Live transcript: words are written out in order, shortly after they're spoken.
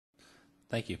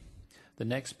Thank you. The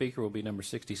next speaker will be number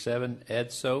 67,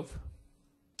 Ed Soph.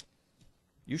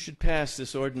 You should pass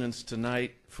this ordinance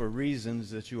tonight for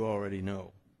reasons that you already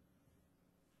know.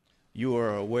 You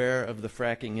are aware of the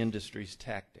fracking industry's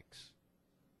tactics.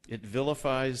 It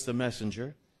vilifies the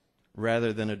messenger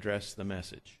rather than address the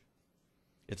message.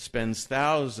 It spends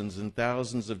thousands and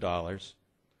thousands of dollars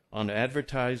on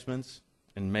advertisements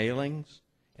and mailings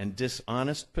and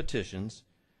dishonest petitions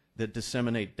that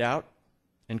disseminate doubt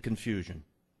and confusion.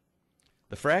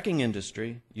 The fracking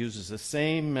industry uses the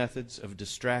same methods of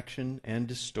distraction and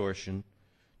distortion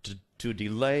to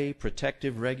delay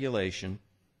protective regulation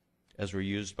as were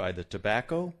used by the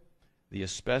tobacco, the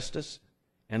asbestos,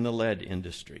 and the lead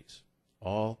industries,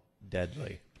 all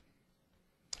deadly.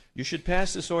 You should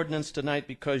pass this ordinance tonight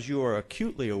because you are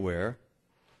acutely aware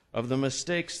of the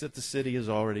mistakes that the city has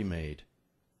already made.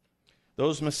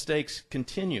 Those mistakes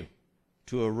continue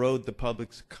to erode the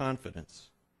public's confidence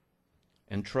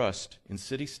and trust in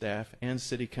city staff and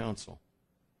city council.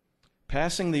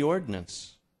 Passing the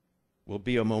ordinance will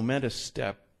be a momentous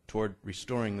step toward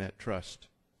restoring that trust.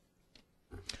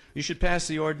 You should pass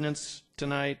the ordinance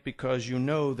tonight because you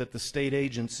know that the state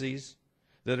agencies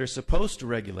that are supposed to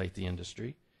regulate the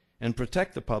industry and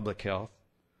protect the public health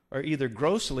are either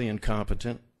grossly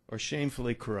incompetent or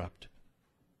shamefully corrupt.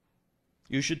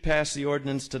 You should pass the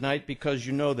ordinance tonight because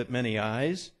you know that many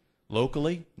eyes,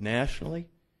 locally, nationally,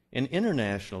 and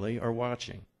internationally, are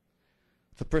watching.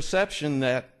 The perception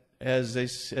that, as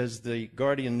the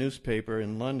Guardian newspaper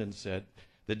in London said,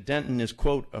 that Denton is,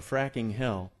 quote, a fracking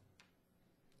hell,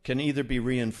 can either be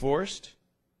reinforced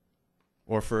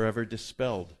or forever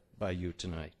dispelled by you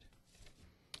tonight.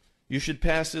 You should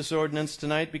pass this ordinance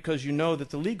tonight because you know that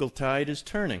the legal tide is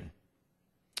turning.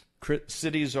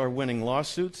 Cities are winning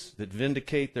lawsuits that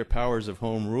vindicate their powers of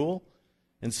home rule,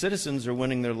 and citizens are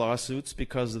winning their lawsuits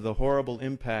because of the horrible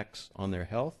impacts on their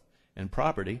health and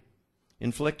property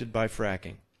inflicted by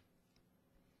fracking.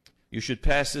 You should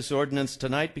pass this ordinance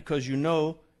tonight because you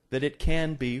know that it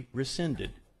can be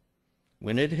rescinded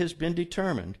when it has been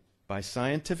determined by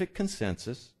scientific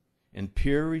consensus and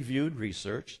peer-reviewed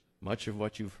research, much of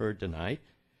what you've heard tonight,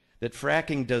 that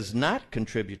fracking does not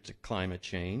contribute to climate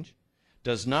change,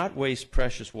 does not waste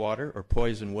precious water or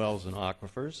poison wells and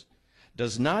aquifers,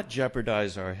 does not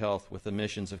jeopardize our health with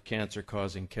emissions of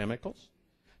cancer-causing chemicals,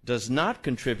 does not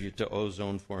contribute to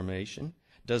ozone formation,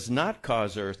 does not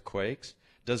cause earthquakes,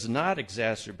 does not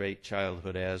exacerbate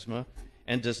childhood asthma,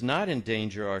 and does not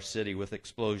endanger our city with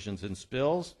explosions and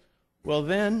spills, well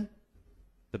then,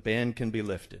 the ban can be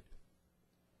lifted.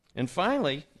 And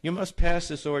finally, you must pass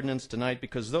this ordinance tonight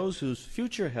because those whose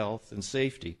future health and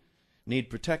safety need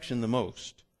protection the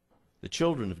most, the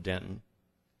children of Denton,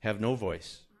 have no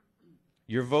voice.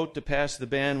 Your vote to pass the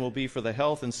ban will be for the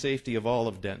health and safety of all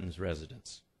of Denton's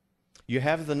residents. You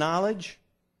have the knowledge,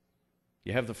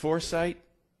 you have the foresight,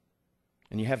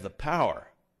 and you have the power,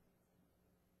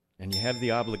 and you have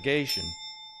the obligation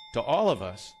to all of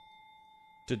us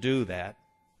to do that,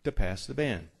 to pass the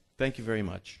ban. Thank you very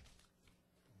much.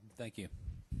 Thank you.